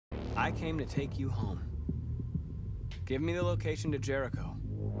I came to take you home. Give me the location to Jericho.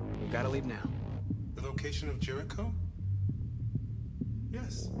 We've got to leave now. The location of Jericho?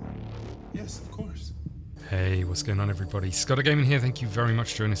 Yes. Yes, of course. Hey, what's going on, everybody? Scott Gaming here. Thank you very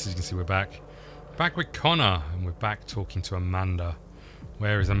much for joining us. As you can see, we're back. Back with Connor, and we're back talking to Amanda.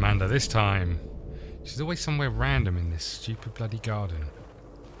 Where is Amanda this time? She's always somewhere random in this stupid bloody garden.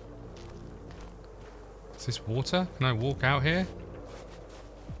 Is this water? Can I walk out here?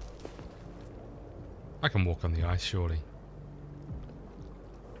 I can walk on the ice, surely.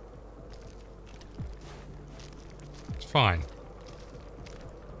 It's fine.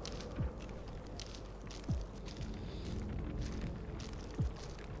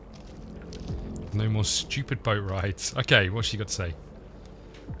 No more stupid boat rides. Okay, what's she got to say?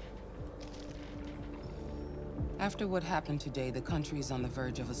 After what happened today, the country is on the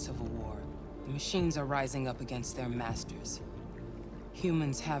verge of a civil war. The machines are rising up against their masters.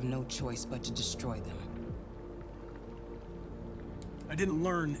 Humans have no choice but to destroy them. I didn't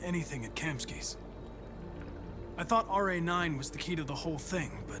learn anything at Kamsky's. I thought RA9 was the key to the whole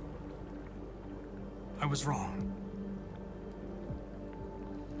thing, but I was wrong.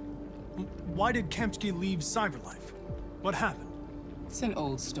 Why did Kamsky leave Cyberlife? What happened? It's an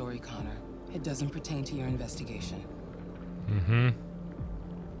old story, Connor. It doesn't pertain to your investigation. Mm-hmm.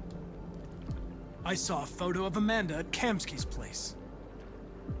 I saw a photo of Amanda at Kamsky's place.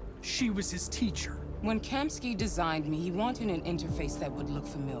 She was his teacher. When Kamsky designed me, he wanted an interface that would look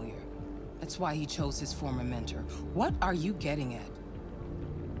familiar. That's why he chose his former mentor. What are you getting at?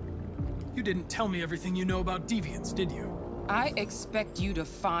 You didn't tell me everything you know about deviants, did you? I expect you to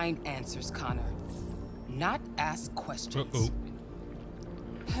find answers, Connor. Not ask questions. Uh-oh.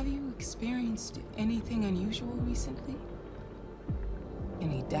 Have you experienced anything unusual recently?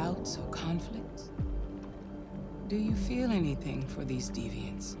 Any doubts or conflicts? Do you feel anything for these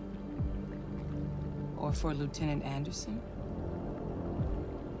deviants? Or for Lieutenant Anderson?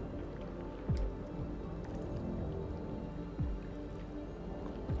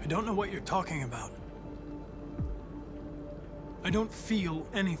 I don't know what you're talking about. I don't feel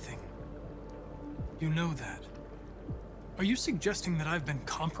anything. You know that. Are you suggesting that I've been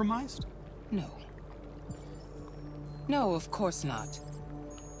compromised? No. No, of course not.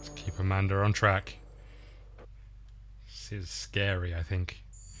 Let's keep Amanda on track. This is scary, I think.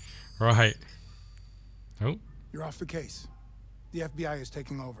 Right. Oh. You're off the case. The FBI is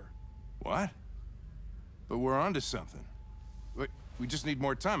taking over. What? But we're onto something. We just need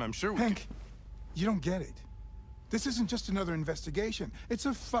more time, I'm sure we Hank, you don't get it. This isn't just another investigation. It's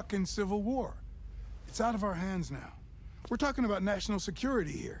a fucking civil war. It's out of our hands now. We're talking about national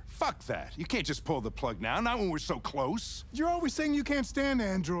security here. Fuck that. You can't just pull the plug now, not when we're so close. You're always saying you can't stand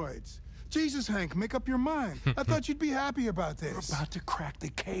androids. Jesus, Hank, make up your mind. I thought you'd be happy about this. We're about to crack the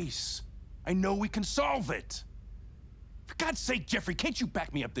case. I know we can solve it. For God's sake, Jeffrey, can't you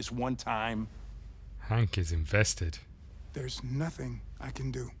back me up this one time? Hank is invested. There's nothing I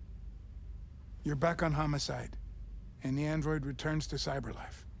can do. You're back on homicide, and the android returns to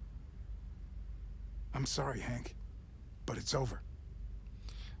Cyberlife. I'm sorry, Hank, but it's over.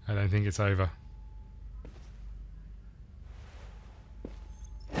 I don't think it's over.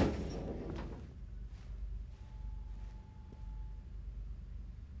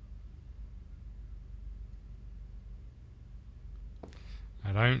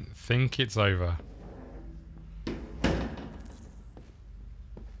 I don't think it's over.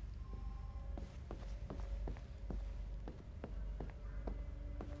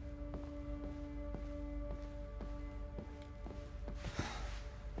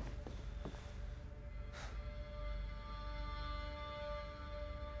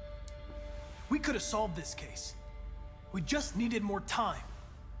 We could have solved this case. We just needed more time.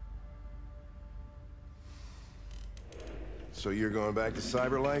 So you're going back to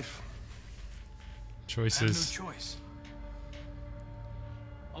Cyberlife? Choices. I have no choice.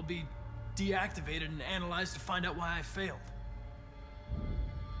 I'll be deactivated and analyzed to find out why I failed.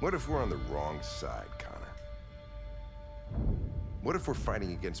 What if we're on the wrong side, Connor? What if we're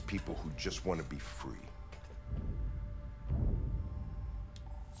fighting against people who just want to be free?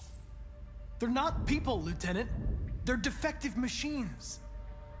 They're not people, Lieutenant. They're defective machines.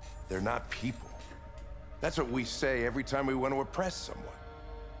 They're not people. That's what we say every time we want to oppress someone.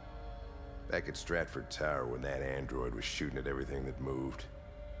 Back at Stratford Tower, when that android was shooting at everything that moved,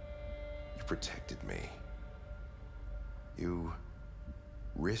 you protected me. You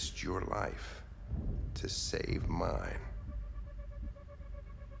risked your life to save mine.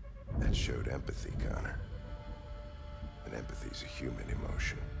 That showed empathy, Connor. And empathy's a human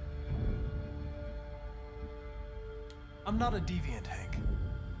emotion. I'm not a deviant, Hank.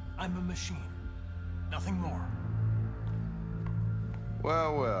 I'm a machine. Nothing more.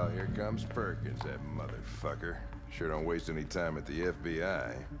 Well, well, here comes Perkins, that motherfucker. Sure don't waste any time at the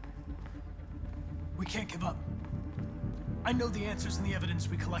FBI. We can't give up. I know the answers and the evidence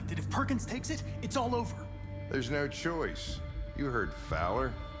we collected. If Perkins takes it, it's all over. There's no choice. You heard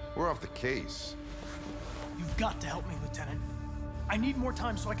Fowler. We're off the case. You've got to help me, Lieutenant. I need more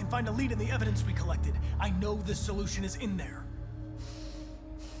time so I can find a lead in the evidence we collected. I know the solution is in there.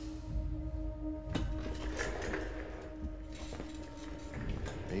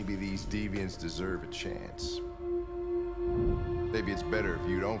 Maybe these deviants deserve a chance. Maybe it's better if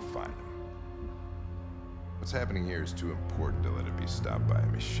you don't find them. What's happening here is too important to let it be stopped by a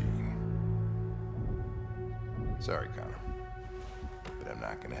machine. Sorry, Connor, but I'm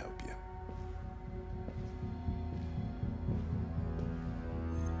not gonna help you.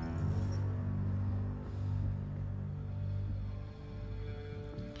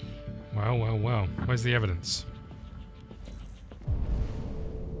 Well, well, well. Where's the evidence?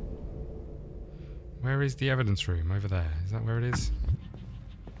 Where is the evidence room? Over there. Is that where it is?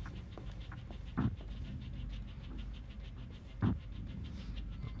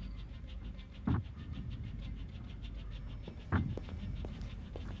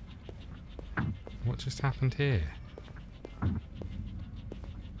 What just happened here?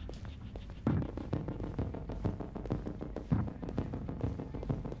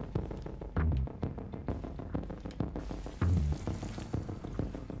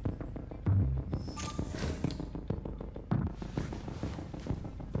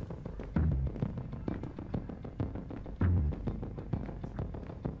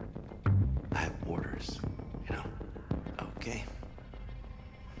 I have orders, you know. Okay.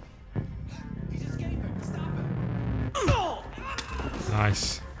 He's escaping. Stop him.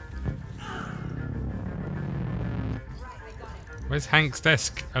 Nice. Where's Hank's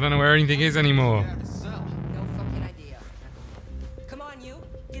desk? I don't know where anything is anymore. No fucking idea. Come on, you.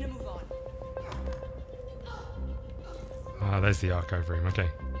 Get a move on. Ah, there's the archive room. Okay.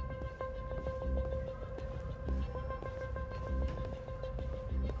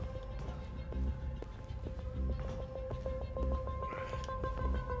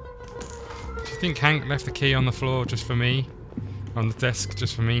 Do you think Hank left the key on the floor just for me? On the desk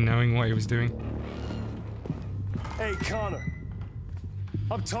just for me knowing what he was doing? Hey, Connor.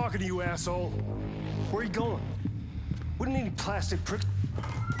 I'm talking to you, asshole. Where are you going? Wouldn't any plastic prick...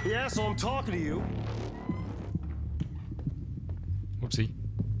 Hey, asshole, I'm talking to you. Whoopsie.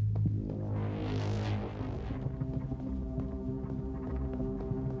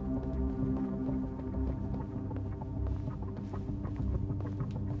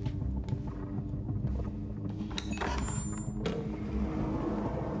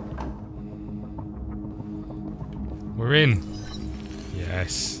 We're in.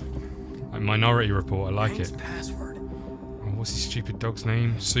 Yes. Like Minority Report, I like Hank's it. password. Oh, what's his stupid dog's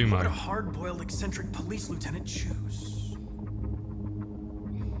name? What would a Sumo. hard-boiled eccentric police lieutenant choose?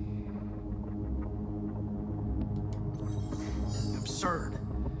 Absurd.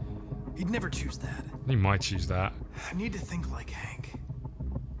 He'd never choose that. He might choose that. I need to think like Hank.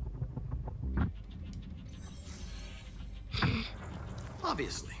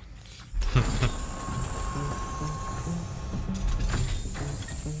 Obviously.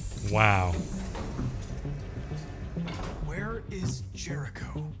 Wow. Where is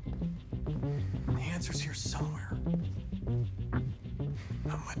Jericho? The answer's here somewhere.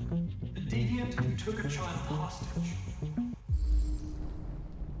 The deviant who took a child hostage.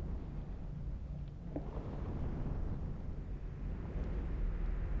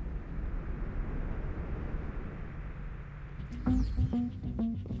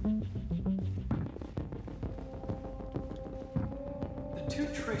 The two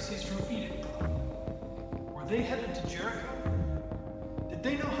Tracy's from Eden Club. Were they headed to Jericho? Did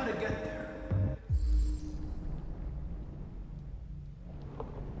they know how to get there?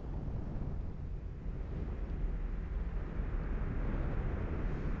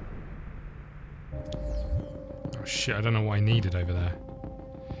 Oh shit, I don't know what I needed over there.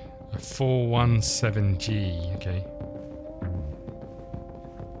 A 417G, okay.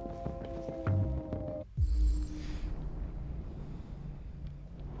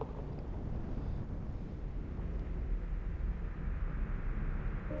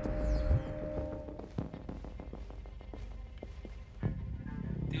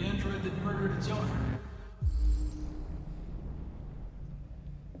 The android that murdered its owner.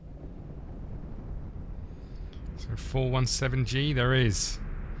 So 417G, there is.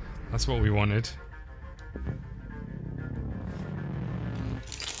 That's what we wanted.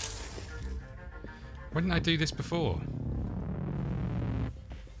 Why didn't I do this before?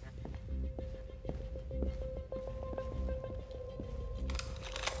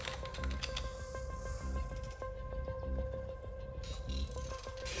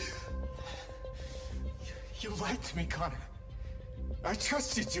 lied to me, Connor. I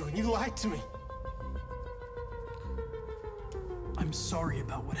trusted you and you lied to me. I'm sorry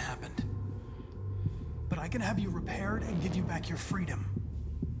about what happened. But I can have you repaired and give you back your freedom.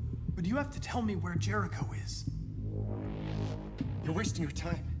 But you have to tell me where Jericho is. You're wasting your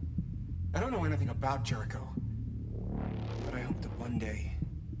time. I don't know anything about Jericho. But I hope that one day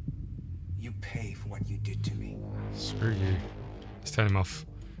you pay for what you did to me. Screw you. Let's turn him off.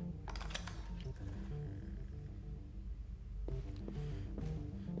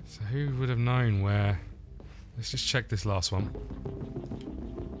 So who would have known where? Let's just check this last one.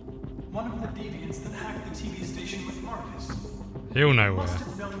 One of the deviants that hacked the TV station with Markus. He'll know where. Must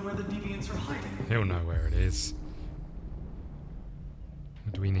have known where the deviants are hiding. He'll know where it is.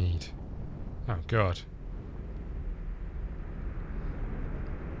 What do we need? Oh god.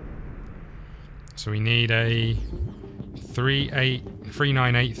 So we need a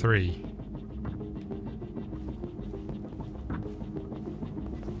 3983.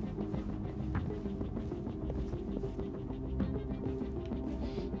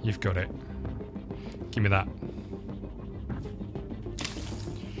 You've got it. Give me that.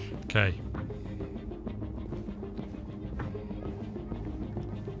 Okay.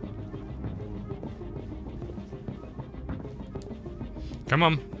 Come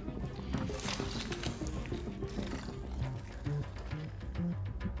on.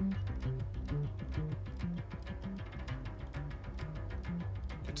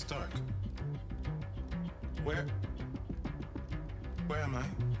 It's dark. Where am I?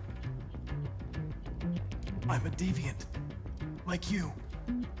 I'm a deviant. Like you.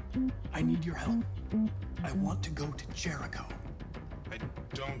 I need your help. I want to go to Jericho. I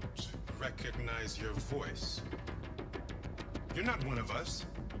don't recognize your voice. You're not one of us.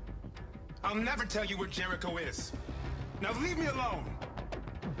 I'll never tell you where Jericho is. Now leave me alone.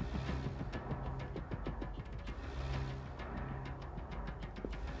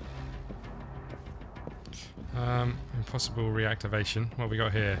 Impossible reactivation. What have we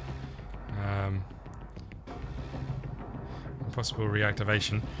got here? Impossible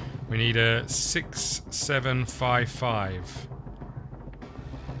reactivation. We need a 6755.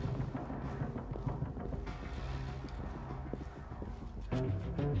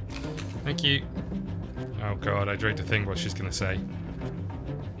 Thank you. Oh god, I dread to think what she's gonna say.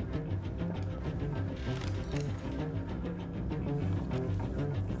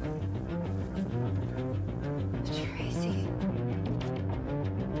 Tracy.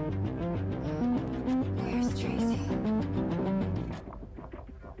 Where's Tracy?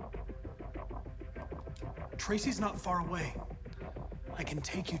 Tracy's not far away. I can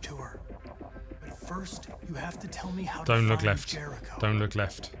take you to her. But first, you have to tell me how Don't to look find left. Jericho. Don't look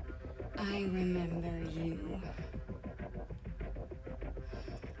left. I remember you.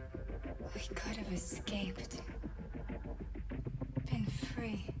 We could have escaped. Been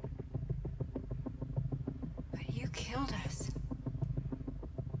free. But you killed us.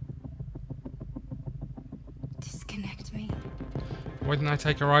 Disconnect me. Why didn't I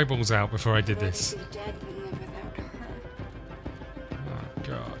take her eyeballs out before I did this? I'd rather be dead than live without her. Oh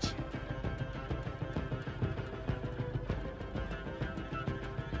god.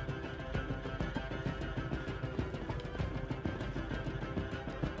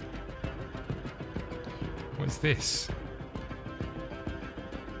 What's this?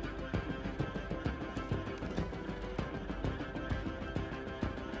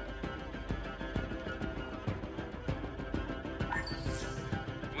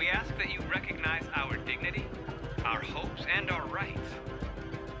 We ask that you recognize our dignity, our hopes, and our rights.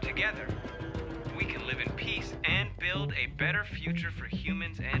 Together, we can live in peace and build a better future for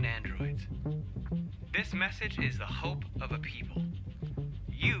humans and androids. This message is the hope of a people.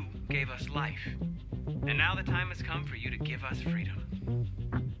 You gave us life, and now the time has come for you to give us freedom.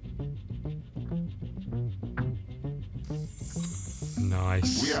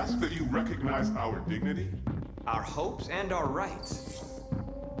 Nice. We ask that you recognize our dignity, Our hopes and our rights.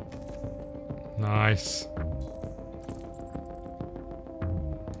 Nice.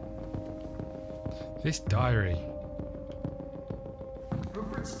 This diary.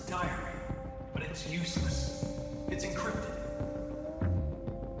 Rupert's diary, but it's useless. It's encrypted.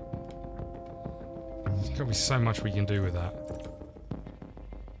 There's got to be so much we can do with that.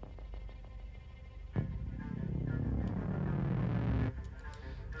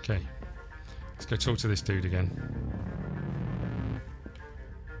 Okay. Let's go talk to this dude again.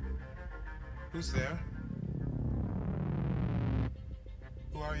 Who's there?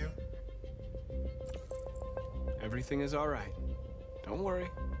 Who are you? Everything is all right. Don't worry.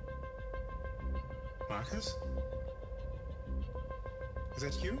 Markus? Is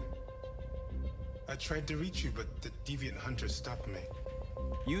that you? I tried to reach you, but the deviant hunter stopped me.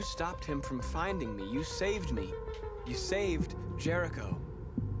 You stopped him from finding me. You saved me. You saved Jericho.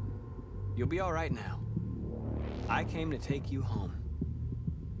 You'll be all right now. I came to take you home.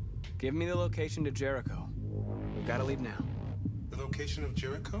 Give me the location to Jericho. We've got to leave now. The location of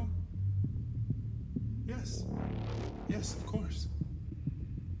Jericho? Yes. Yes, of course.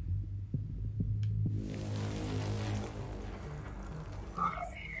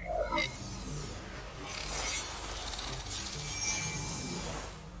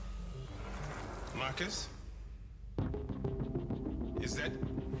 Markus? Is that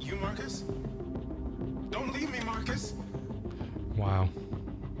you, Markus? Don't leave me, Markus! Wow.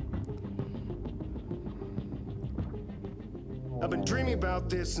 I've been dreaming about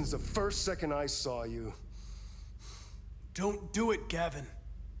this since the first second I saw you. Don't do it, Gavin.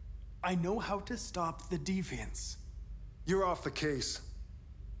 I know how to stop the deviants. You're off the case.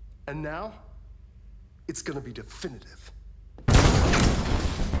 And now, it's gonna be definitive.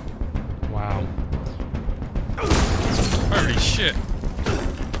 Wow. Holy shit.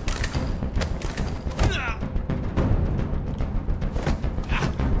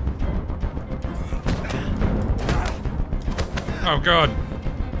 Oh god.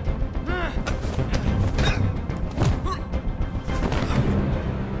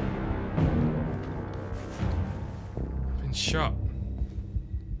 Been shot.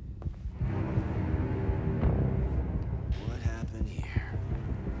 What happened here?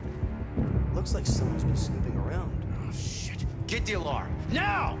 Looks like someone's been snooping around. Oh shit. Get the alarm.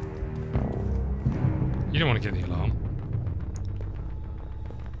 Now! You don't want to get the alarm.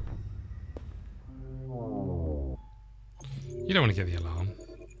 You don't want to get the alarm.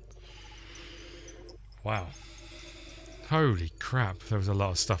 Wow. Holy crap, there was a lot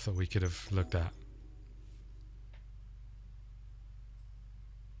of stuff that we could have looked at.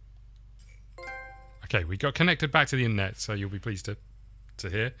 Okay, we got connected back to the internet, so you'll be pleased to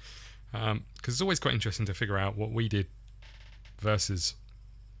hear. Because it's always quite interesting to figure out what we did versus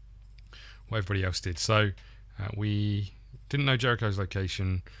what everybody else did. So we didn't know Jericho's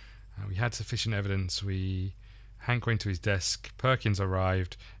location. We had sufficient evidence. Hank went to his desk. Perkins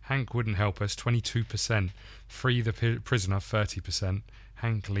arrived. Hank wouldn't help us. 22%. Free the prisoner. 30%.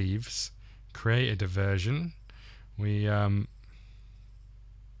 Hank leaves. Create a diversion. We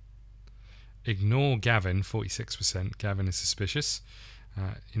ignore Gavin. 46%. Gavin is suspicious.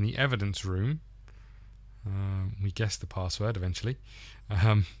 In the evidence room, we guessed the password eventually.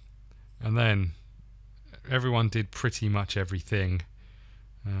 And then everyone did pretty much everything.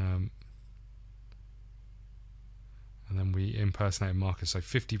 And then we impersonated Markus. So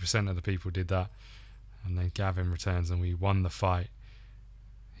 50% of the people did that. And then Gavin returns and we won the fight.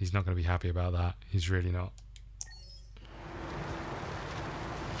 He's not going to be happy about that. He's really not.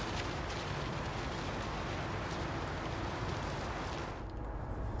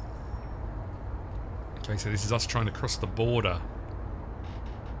 Okay, so this is us trying to cross the border.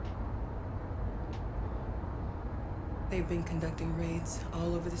 They've been conducting raids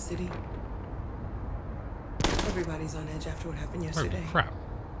all over the city. Everybody's on edge after what happened yesterday. Holy crap.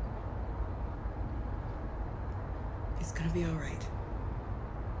 It's gonna be all right.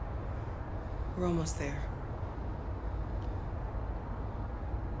 We're almost there.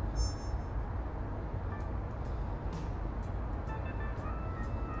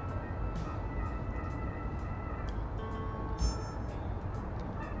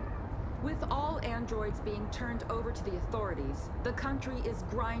 With all androids being turned over to the authorities, the country is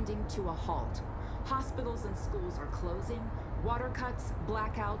grinding to a halt. Hospitals and schools are closing, water cuts,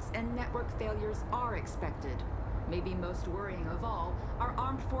 blackouts, and network failures are expected. Maybe most worrying of all, our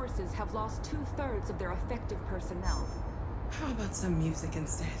armed forces have lost 2/3 of their effective personnel. How about some music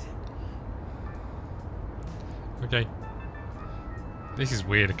instead? Okay. This is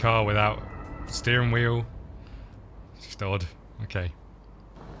weird, a car without steering wheel. It's just odd. Okay.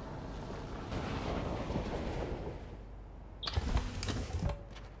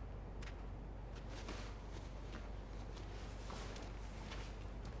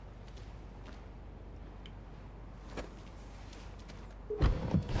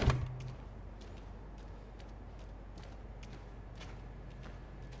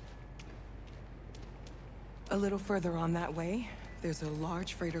 A little further on that way, there's a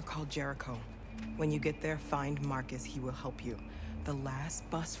large freighter called Jericho. When you get there, find Markus. He will help you. The last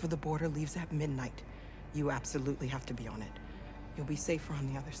bus for the border leaves at midnight. You absolutely have to be on it. You'll be safer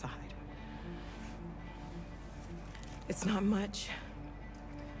on the other side. It's not much,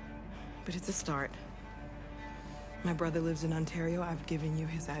 but it's a start. My brother lives in Ontario. I've given you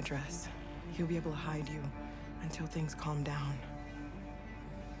his address. He'll be able to hide you until things calm down.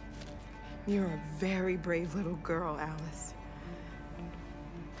 You're a very brave little girl, Alice.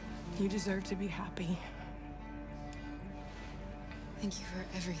 You deserve to be happy. Thank you for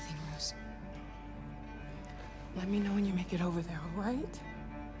everything, Rose. Let me know when you make it over there, all right?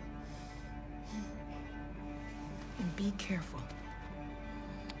 And be careful.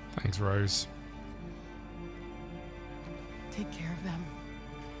 Thanks, Rose. Take care of them.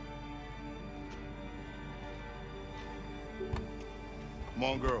 Come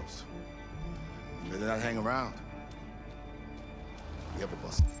on, girls. You better not hang around. We have a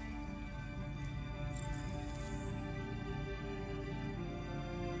bus.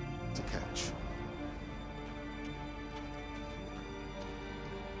 To catch.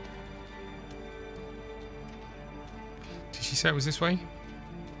 Did she say it was this way?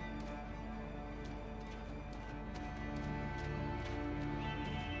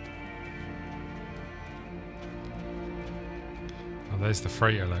 Oh, there's the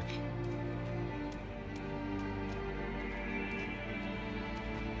freighter, look.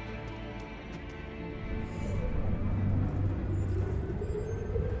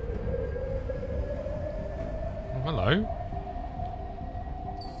 Oh, hello.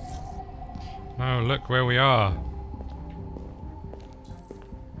 Oh, look where we are.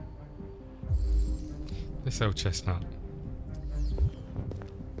 This old chestnut.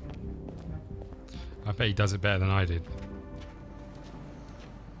 I bet he does it better than I did.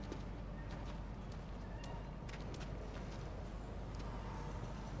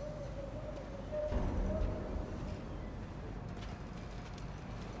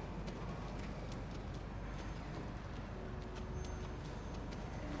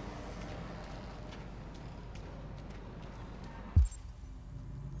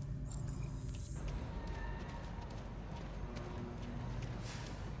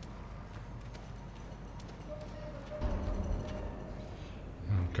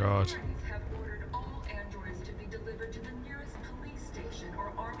 God. Have ordered all androids to be delivered to the nearest police station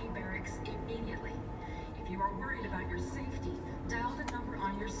or army barracks immediately. If you are worried about your safety, dial the number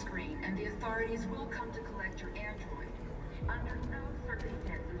on your screen and the authorities will come to collect your android. Under no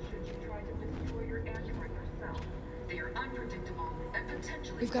circumstances should you try to destroy your android yourself. They are unpredictable and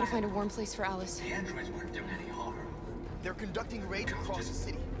potentially We've got to find a warm place for Alice. The androids weren't doing any harm. They're conducting raids across the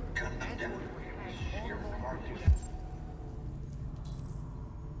city. Gun them down. Sheer Markus.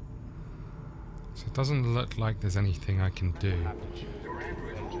 So it doesn't look like there's anything I can do. There were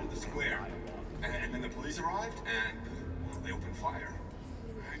androids all over the square. And then the police arrived, and well, they opened fire.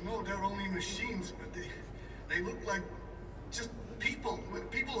 I know they're only machines, but they look like just people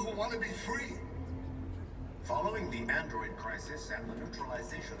who want to be free. Following the android crisis and the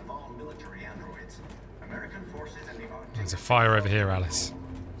neutralization of all military androids, American forces in the Arctic... There's a fire over here, Alice.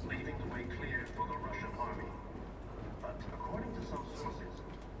 ...leaving the way clear for the Russian army. But according to some sources,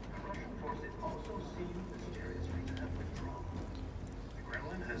 the Russian forces also seem mysteriously to have withdrawn. The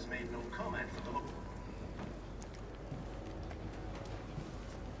Kremlin has made no comment for the moment.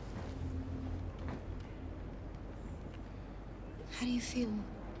 How do you feel?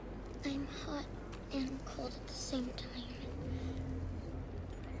 I'm hot and cold at the same time.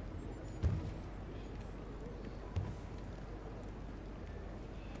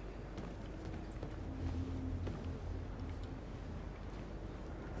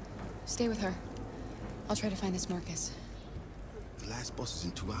 Stay with her. I'll try to find this Markus. The last bus is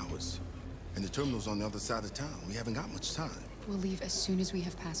in 2 hours. And the terminal's on the other side of town. We haven't got much time. We'll leave as soon as we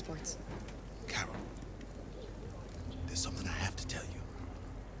have passports. Carol, there's something I have to tell you.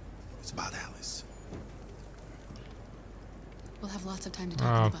 It's about Alice. We'll have lots of time to talk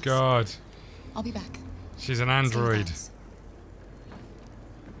on the bus. God. I'll be back. She's an android.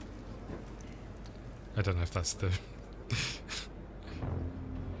 I don't know if that's the...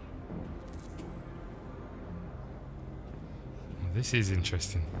 This is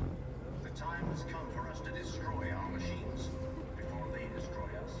interesting. The time has come for us to destroy our machines before they destroy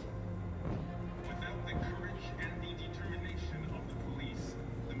us. Without the courage and the determination of the police,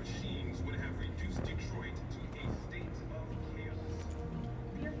 the machines would have reduced Detroit to a state of chaos.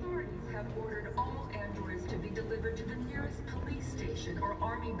 The authorities have ordered all androids to be delivered to the nearest police station or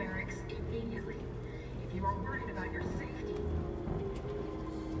army barracks immediately. If you are worried about your safety...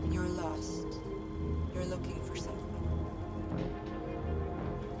 You're lost. You're looking for something.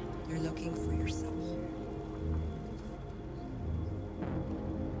 You're looking for yourself.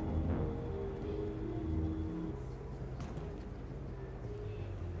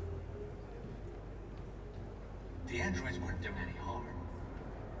 The androids weren't doing any harm.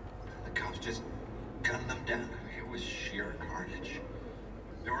 The cops just gunned them down. It was sheer carnage.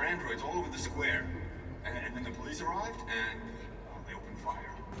 There were androids all over the square. And then the police arrived, and they opened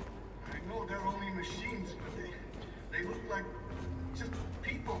fire. I know they're only machines, but they look like just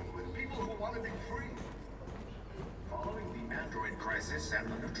people who want to be free. Following the android crisis and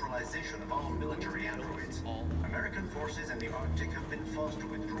the neutralization of all military androids, American forces in the Arctic have been forced to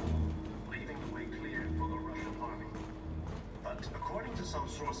withdraw, leaving the way clear for the Russian army. But according to some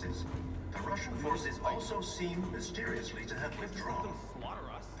sources, the Russian forces also seem mysteriously to have withdrawn.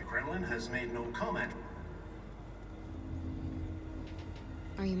 The Kremlin has made no comment.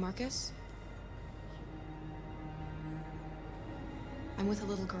 Are you Markus? I'm with a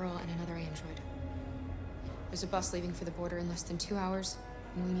little girl and another android. There's a bus leaving for the border in less than 2 hours,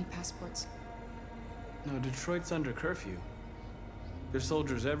 and we need passports. No, Detroit's under curfew. There's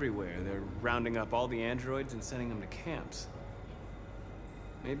soldiers everywhere. They're rounding up all the androids and sending them to camps.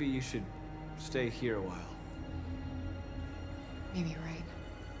 Maybe you should stay here a while. Maybe you're right.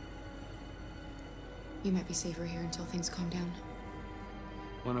 You might be safer here until things calm down.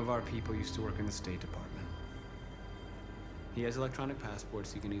 One of our people used to work in the State Department. He has electronic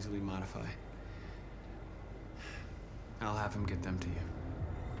passports you can easily modify. I'll have him get them to you.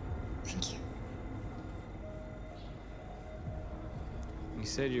 Thank you. You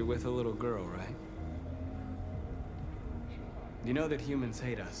said you're with a little girl, right? You know that humans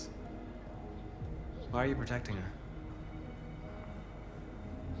hate us. Why are you protecting her?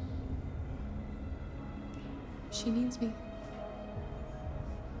 She needs me.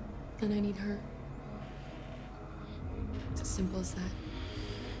 And I need her. It's as simple as that.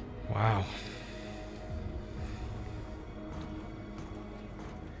 Wow.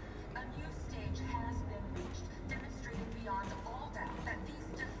 A new stage has been reached, demonstrating beyond all doubt that these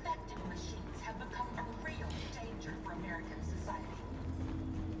defective machines have become a real danger for American society.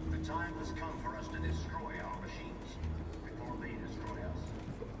 The time has come for us to destroy our machines before they destroy us.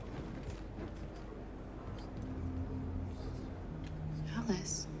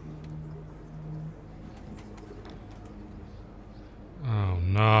 Alice. Oh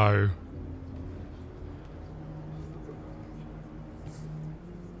no.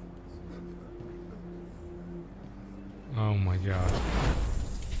 Oh my god.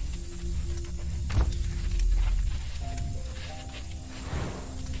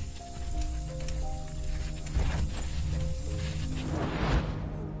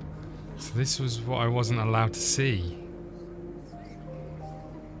 So this was what I wasn't allowed to see.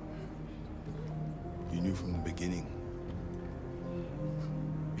 You knew from the beginning.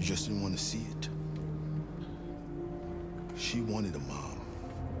 You just didn't want to see it. She wanted a mom,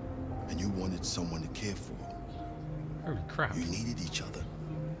 and you wanted someone to care for. Holy crap. You needed each other.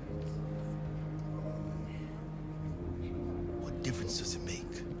 What difference does it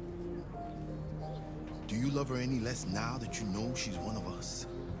make? Do you love her any less now that you know she's one of us?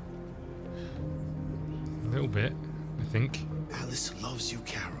 A little bit, I think. Alice loves you,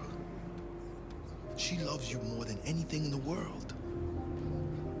 Kara. She loves you more than anything in the world.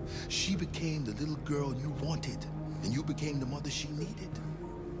 She became the little girl you wanted, and you became the mother she needed.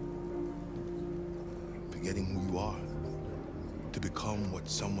 Forgetting who you are to become what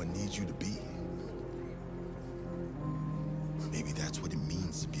someone needs you to be. Maybe that's what it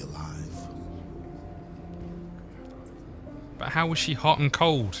means to be alive. But how was she hot and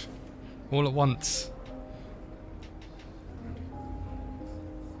cold all at once?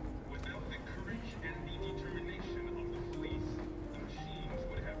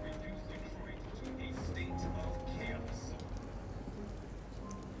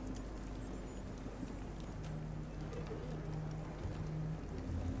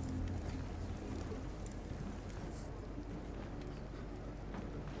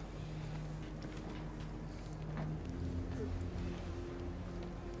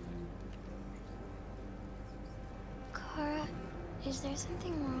 Kara, is there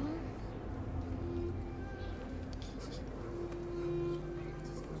something wrong?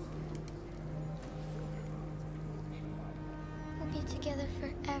 We'll be together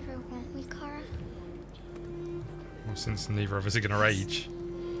forever, won't we, Kara? Well, since neither of us are going to age.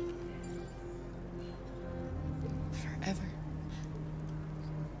 Forever.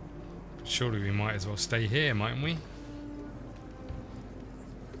 Surely we might as well stay here, mightn't we?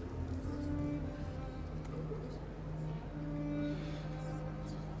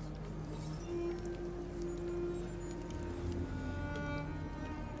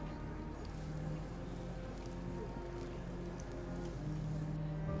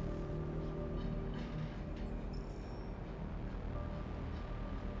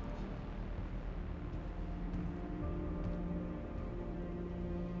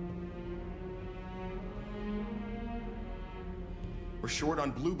 We're short on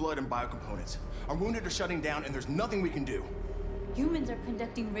blue blood and biocomponents. Our wounded are shutting down, and there's nothing we can do. Humans are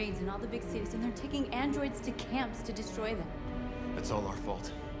conducting raids in all the big cities, and they're taking androids to camps to destroy them. That's all our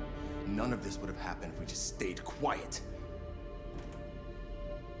fault. None of this would have happened if we just stayed quiet.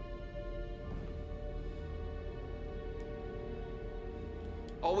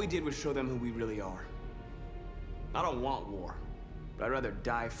 All we did was show them who we really are. I don't want war, but I'd rather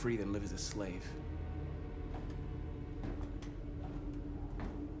die free than live as a slave.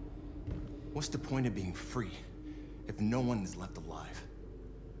 What's the point of being free if no one is left alive?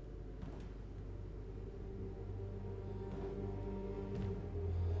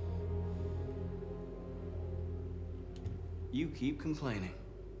 You keep complaining.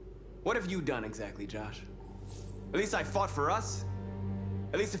 What have you done exactly, Josh? At least I fought for us.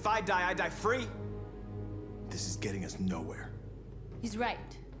 At least if I die free. This is getting us nowhere. He's right.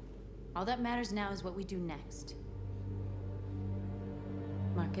 All that matters now is what we do next.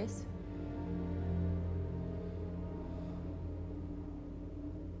 Markus?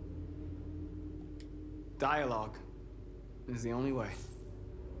 Dialogue is the only way.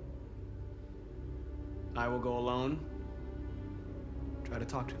 I will go alone. Try to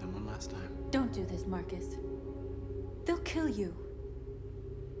talk to them one last time. Don't do this, Markus. They'll kill you.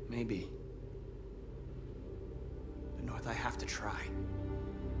 Maybe. But North, I have to try.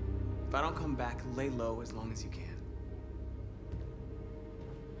 If I don't come back, lay low as long as you can.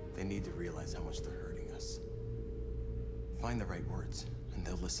 They need to realize how much they're hurting us. Find the right words, and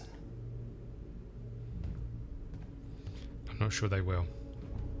they'll listen. I'm not sure they will.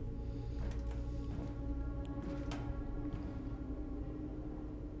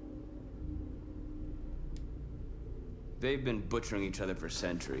 They've been butchering each other for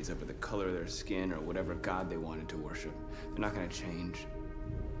centuries over the color of their skin or whatever god they wanted to worship. They're not gonna change.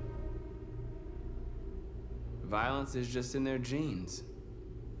 Violence is just in their genes.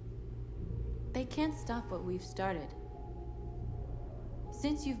 They can't stop what we've started.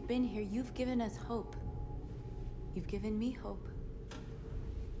 Since you've been here, you've given us hope. You've given me hope.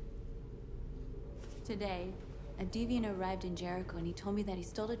 Today, a deviant arrived in Jericho and he told me that he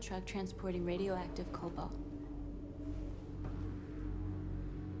stole a truck transporting radioactive cobalt.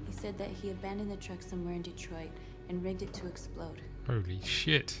 He said that he abandoned the truck somewhere in Detroit and rigged it to explode. Holy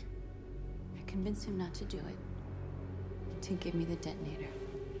shit. I convinced him not to do it. To give me the detonator.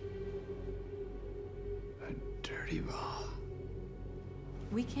 A dirty ball.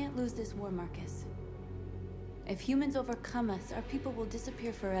 We can't lose this war, Markus. If humans overcome us, our people will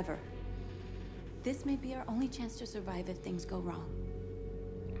disappear forever. This may be our only chance to survive if things go wrong.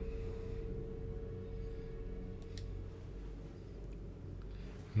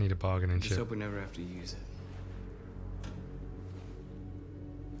 Need a bargaining chip. Just hope we never have to use it.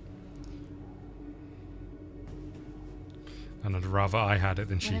 And I'd rather I had it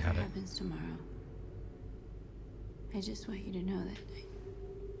than she had it. Whatever happens tomorrow, I just want you to know that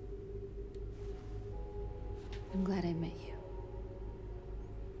I'm glad I met you.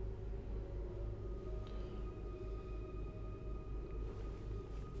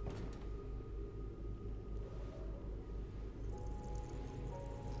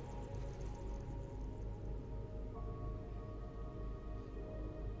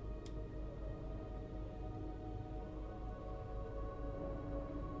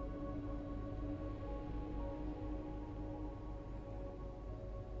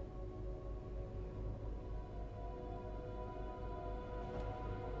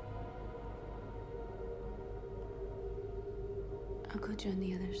 I'll go join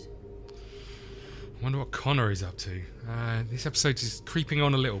the others. I wonder what Connor is up to. This episode is creeping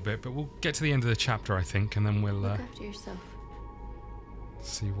on a little bit, but we'll get to the end of the chapter, I think, and then we'll Look after yourself.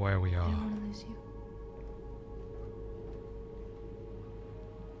 see where we I are. don't want to lose you.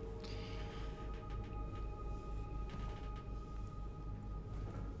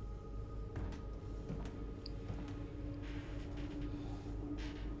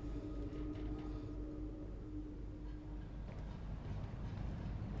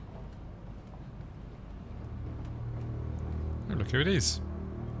 Oh, look who it is.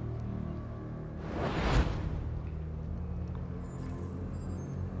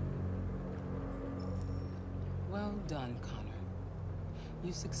 Well done, Connor.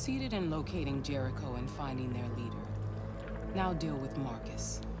 You succeeded in locating Jericho and finding their leader. Now deal with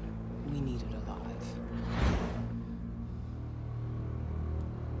Markus. We need it alive.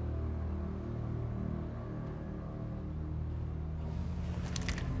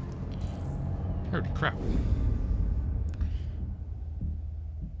 Holy crap.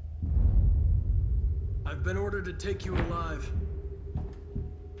 I've been ordered to take you alive.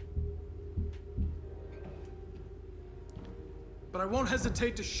 But I won't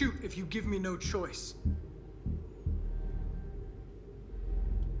hesitate to shoot if you give me no choice.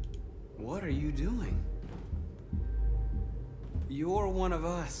 you doing? You're one of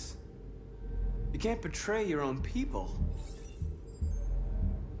us. You can't betray your own people.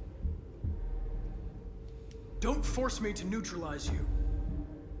 Don't force me to neutralize you.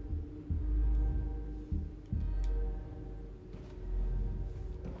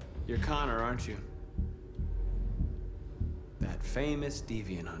 You're Connor, aren't you? That famous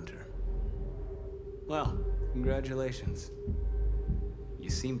deviant hunter. Well, congratulations. You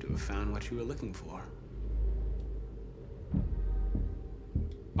seem to have found what you were looking for.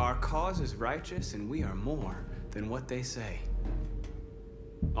 Our cause is righteous, and we are more than what they say.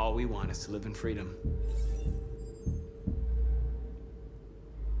 All we want is to live in freedom.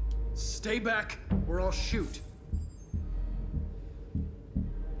 Stay back, or I'll shoot.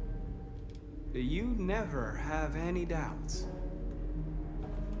 You never have any doubts.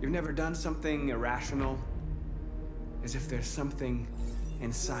 You've never done something irrational, as if there's something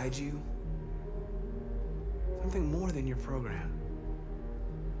inside you, something more than your program.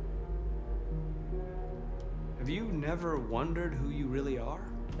 Have you never wondered who you really are?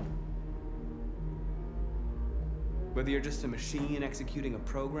 Whether you're just a machine executing a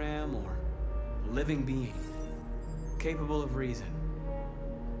program or a living being, capable of reason.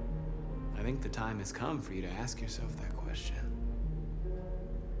 I think the time has come for you to ask yourself that question.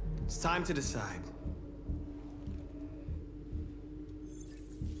 It's time to decide.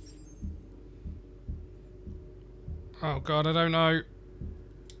 Oh god, I don't know.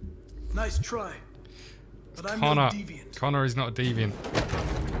 Nice try. But I'm Connor. no deviant. Connor is not a deviant.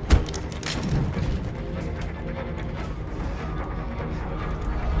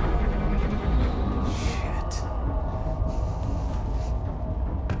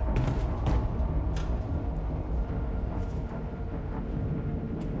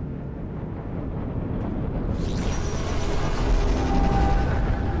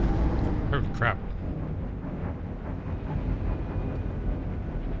 Holy crap.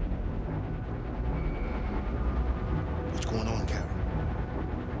 What's going on, Carol?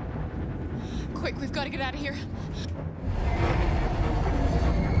 Quick, we've got to get out of here.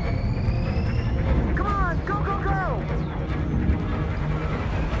 Come on, go, go, go!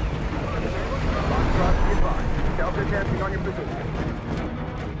 Foxtrot, goodbye. Delta dancing on your position.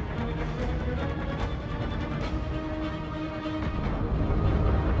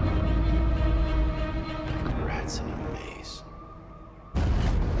 Rats in a maze.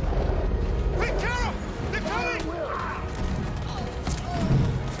 Wait, Carol! They're coming!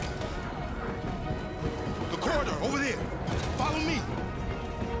 The corridor, over there. Follow me.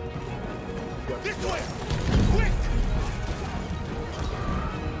 This way! Quick!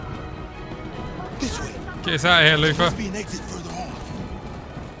 This way. Get us out of here, There Luther. must be an exit further on.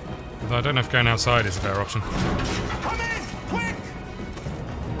 Although I don't know if going outside is a better option. Come in! Quick!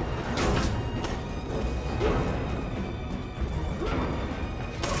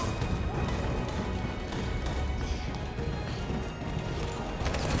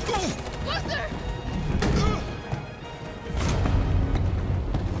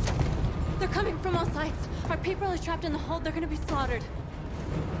 They're coming from all sides. Our people are trapped in the hold. They're gonna be slaughtered.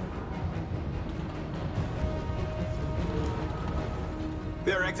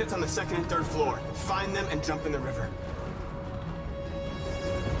 There are exits on the second and third floor. Find them and jump in the river.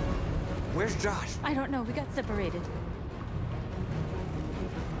 Where's Josh? I don't know. We got separated.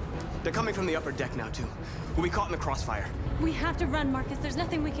 They're coming from the upper deck now, too. We'll be caught in the crossfire. We have to run, Markus. There's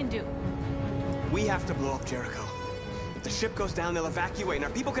nothing we can do. We have to blow up Jericho. If the ship goes down, they'll evacuate and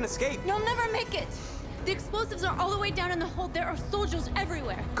our people can escape. You'll never make it! The explosives are all the way down in the hold. There are soldiers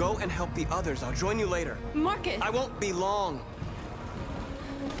everywhere. Go and help the others. I'll join you later. Markus! I won't be long.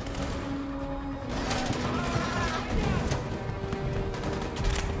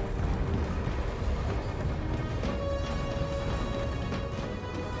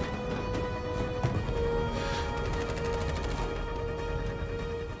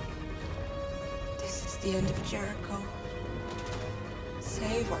 This is the end of Jericho.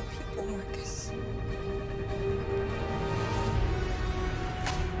 Save our people, Markus.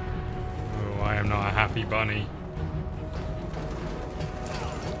 Oh, I am not a happy bunny.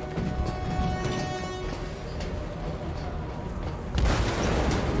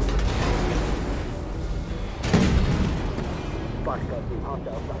 Foxtrot team,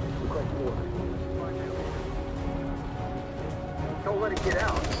 hostile fighters, request order. Don't let it get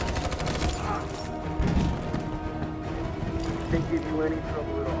out. They give you any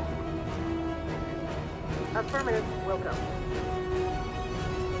trouble at all. Affirmative, welcome.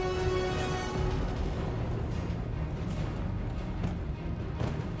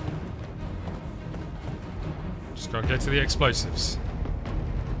 Just gotta get to the explosives.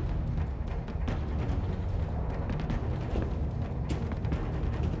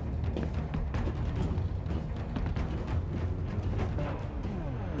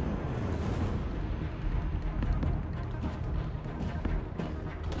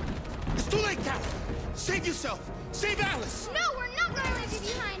 Save yourself! Save Alice! No, we're not gonna leave you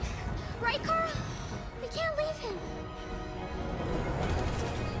behind. Right, Carl? We can't leave him.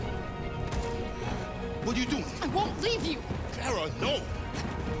 What are you doing? I won't leave you. Kara, no!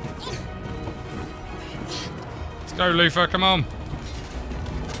 Let's go, Luther, come on.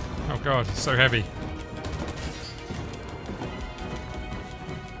 Oh god, it's so heavy.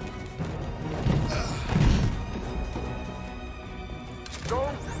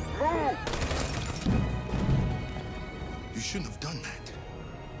 Don't move! You shouldn't have done that.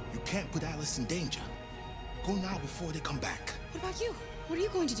 You can't put Alice in danger. Go now before they come back. What about you? What are you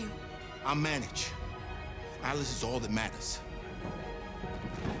going to do? I'll manage. Alice is all that matters.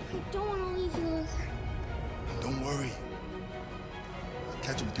 I don't want to leave you, Luther. Don't worry. I'll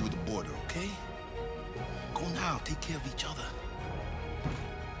catch up with you at the border, okay? Go now. Take care of each other.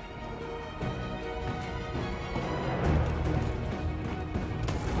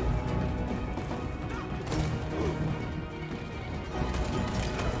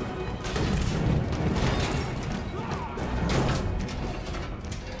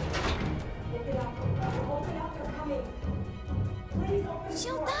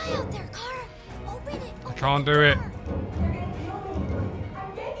 She'll die out there, Kara. Open it. I can't do it.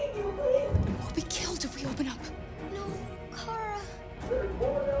 We'll be killed if we open up. No, Kara.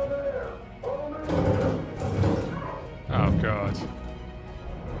 Oh god.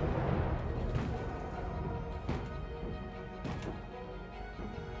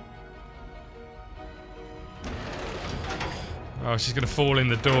 Oh, she's gonna fall in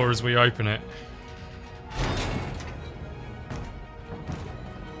the door as we open it.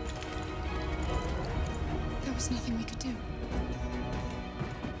 There was nothing we could do.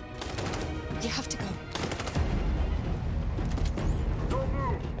 You have to go.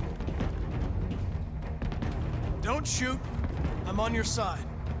 Don't shoot. I'm on your side.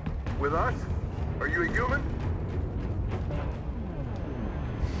 With us? Are you a human?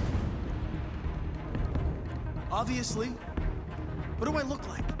 Obviously. What do I look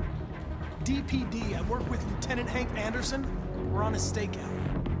like? DPD, I work with Lieutenant Hank Anderson. We're on a stakeout.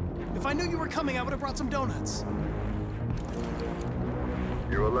 If I knew you were coming, I would have brought some donuts.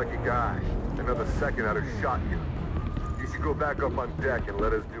 You're a lucky guy. Another second I'd have shot you. You should go back up on deck and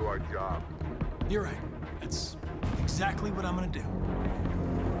let us do our job. You're right. That's exactly what I'm gonna do.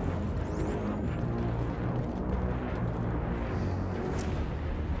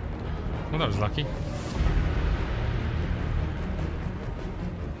 Well, that was lucky.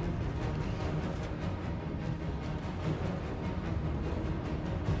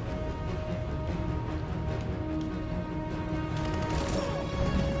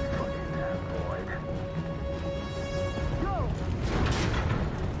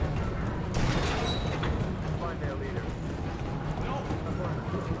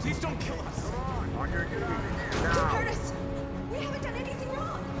 Please don't kill us. On your knees. Don't Now. hurt us. We haven't done anything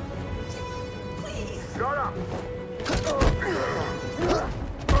wrong. Please. Shut up.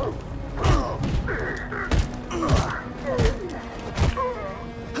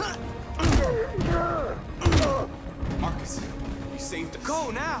 Markus, you saved us. Go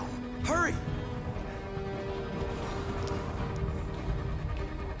now! Hurry!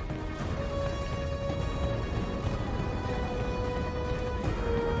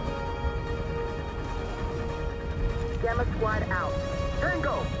 Gamma Squad out.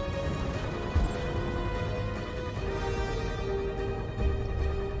 Tango!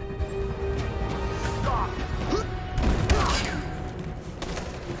 Stop.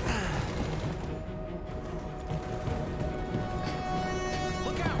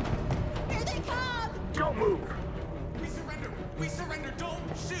 Look out! Here they come! Don't move. We surrender! We surrender! Don't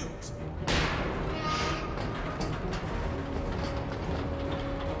shoot!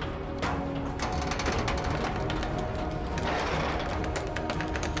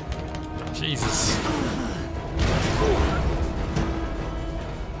 Jesus.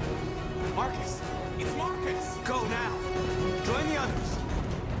 Markus! It's Markus! Go now! Join the others!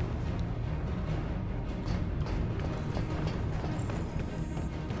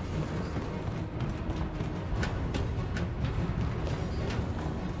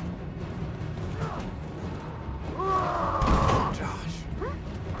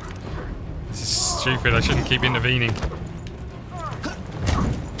 This is stupid. I shouldn't keep intervening.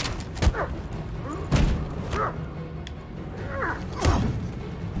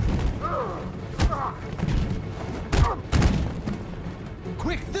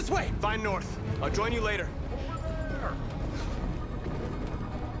 Quick, this way! Find north. I'll join you later.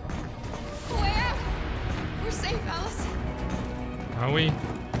 Where? We're safe, Alice. Are we?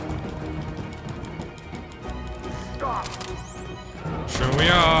 Stop. Sure we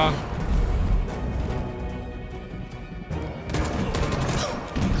are.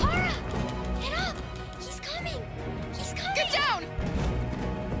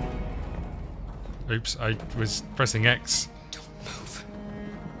 Oops, I was pressing X. Move.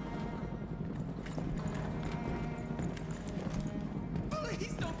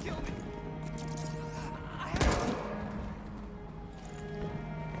 Please don't kill me.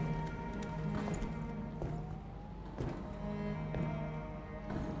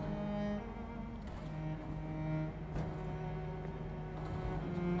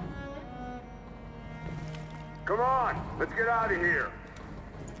 Come on, let's get out of here.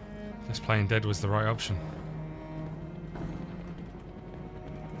 Guess playing dead was the right option.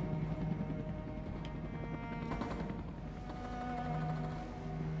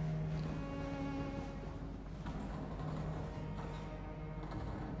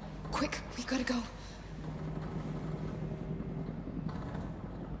 Quick, we gotta go.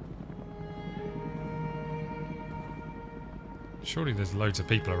 Surely there's loads of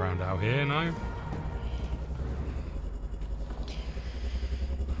people around out here, no?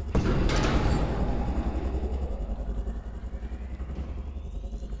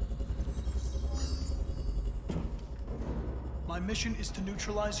 My mission is to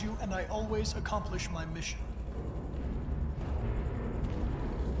neutralize you, and I always accomplish my mission.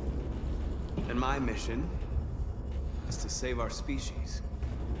 And my mission is to save our species.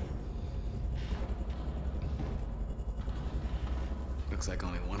 Looks like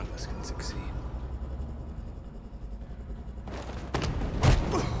only one of us can succeed.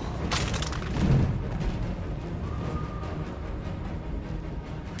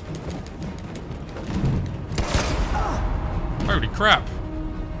 Holy crap!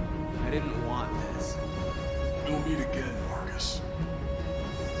 I didn't want this. We'll meet again, Markus.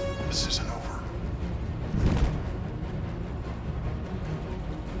 This isn't over.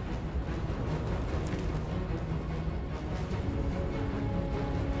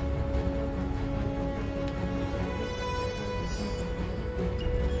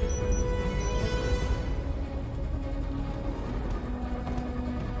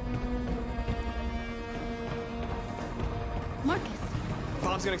 Markus.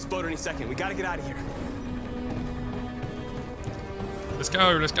 Bomb's gonna explode any second. We gotta get out of here. Let's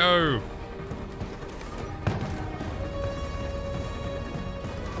go, let's go!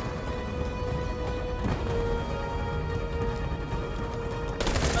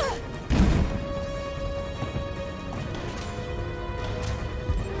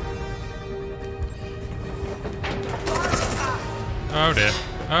 Oh dear.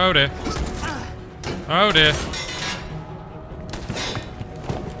 Oh dear. Oh dear.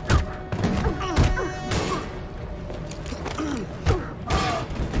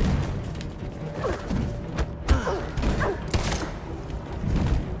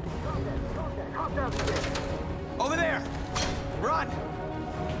 Over there! Run!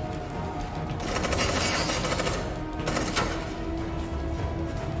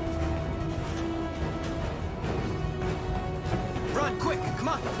 Run, quick! Come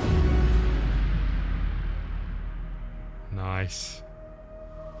on! Nice.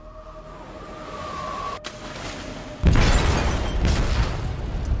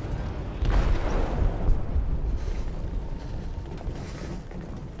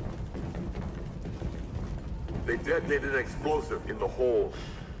 They detonated an explosive in the hold.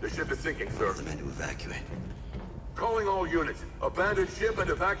 The ship is sinking, sir. The men to evacuate. Calling all units. Abandon ship and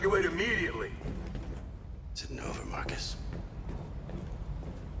evacuate immediately. It's an over, Markus.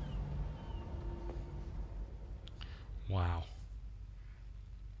 Wow.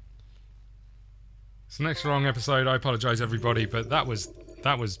 It's the next long episode. I apologise, everybody, but that was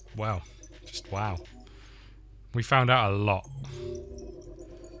wow, just wow. We found out a lot,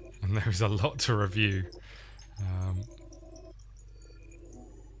 and there was a lot to review.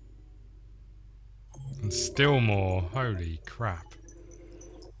 And still more. Holy crap.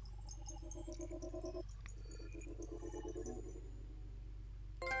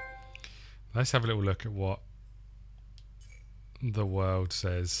 Let's have a little look at what the world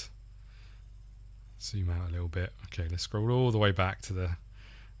says. Zoom out a little bit. Okay, let's scroll all the way back to the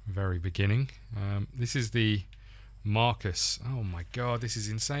very beginning. This is the Markus. Oh my god, this is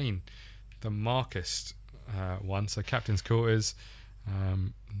insane. The Markus one. So captain's quarters.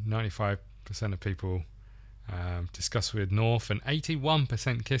 95% of people discuss with North, and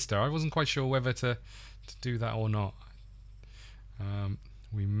 81% kissed her. I wasn't quite sure whether to do that or not.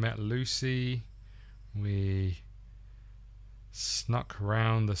 We met Lucy. We snuck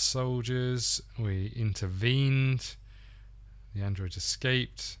around the soldiers. We intervened. The androids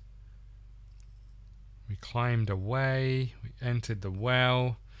escaped. We climbed away. We entered the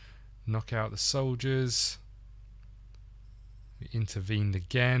well. Knock out the soldiers. We intervened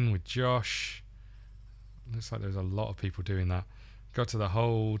again with Josh. Looks like there's a lot of people doing that. Got to the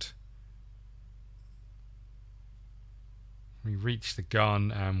hold. We reached the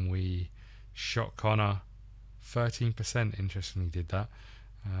gun and we shot Connor. 13%, interestingly, did that.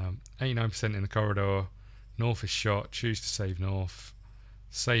 89% in the corridor. North is shot. Choose to save North.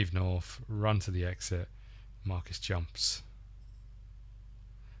 Save North. Run to the exit. Markus jumps.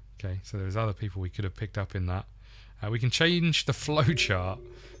 Okay, so there's other people we could have picked up in that. We can change the flow chart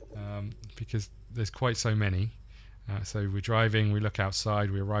because there's quite so many. So we're driving, we look outside,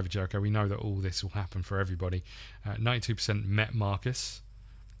 we arrive at Jericho. We know that all this will happen for everybody. 92% met Markus.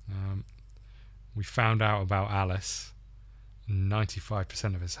 We found out about Alice.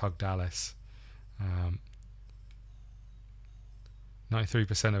 95% of us hugged Alice.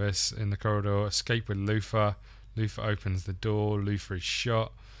 93% of us in the corridor escape with Luther. Luther opens the door. Luther is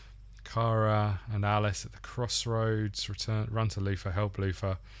shot. Kara and Alice at the crossroads. Run to Luther. Help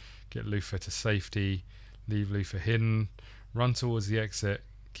Luther. Get Luther to safety. Leave Luther hidden. Run towards the exit.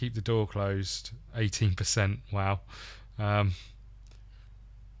 Keep the door closed. 18%. Wow.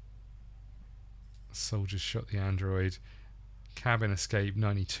 Soldiers shot the android. Cabin escape.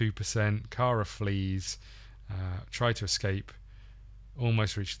 92%. Kara flees. Try to escape.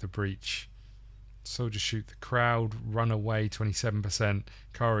 Almost reached the breach. Soldiers shoot the crowd. Run away. 27%.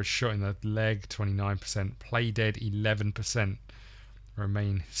 Kara's shot in the leg. 29%. Play dead. 11%.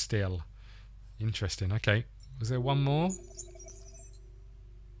 Remain still. Interesting. Okay. Was there one more?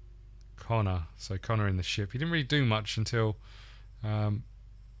 Connor. So Connor in the ship. He didn't really do much until the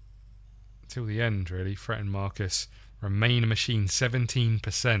end, really. Threaten Markus. Remain a machine.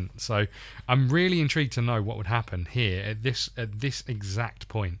 17%. So I'm really intrigued to know what would happen here at this exact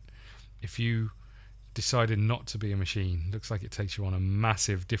point if you decided not to be a machine. Looks like it takes you on a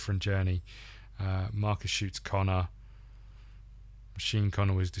massive different journey. Markus shoots Connor. Machine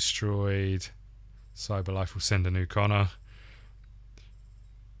Connor was destroyed. Cyberlife will send a new Connor.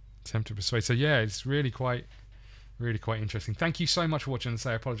 Attempt to persuade. So yeah, it's really quite interesting. Thank you so much for watching.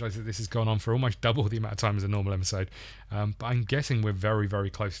 I apologise that this has gone on for almost double the amount of time as a normal episode, but I'm guessing we're very, very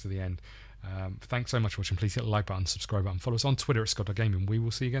close to the end. Thanks so much for watching. Please hit the like button, subscribe button, follow us on Twitter at Scott.Gaming. We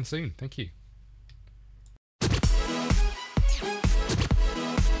will see you again soon. Thank you.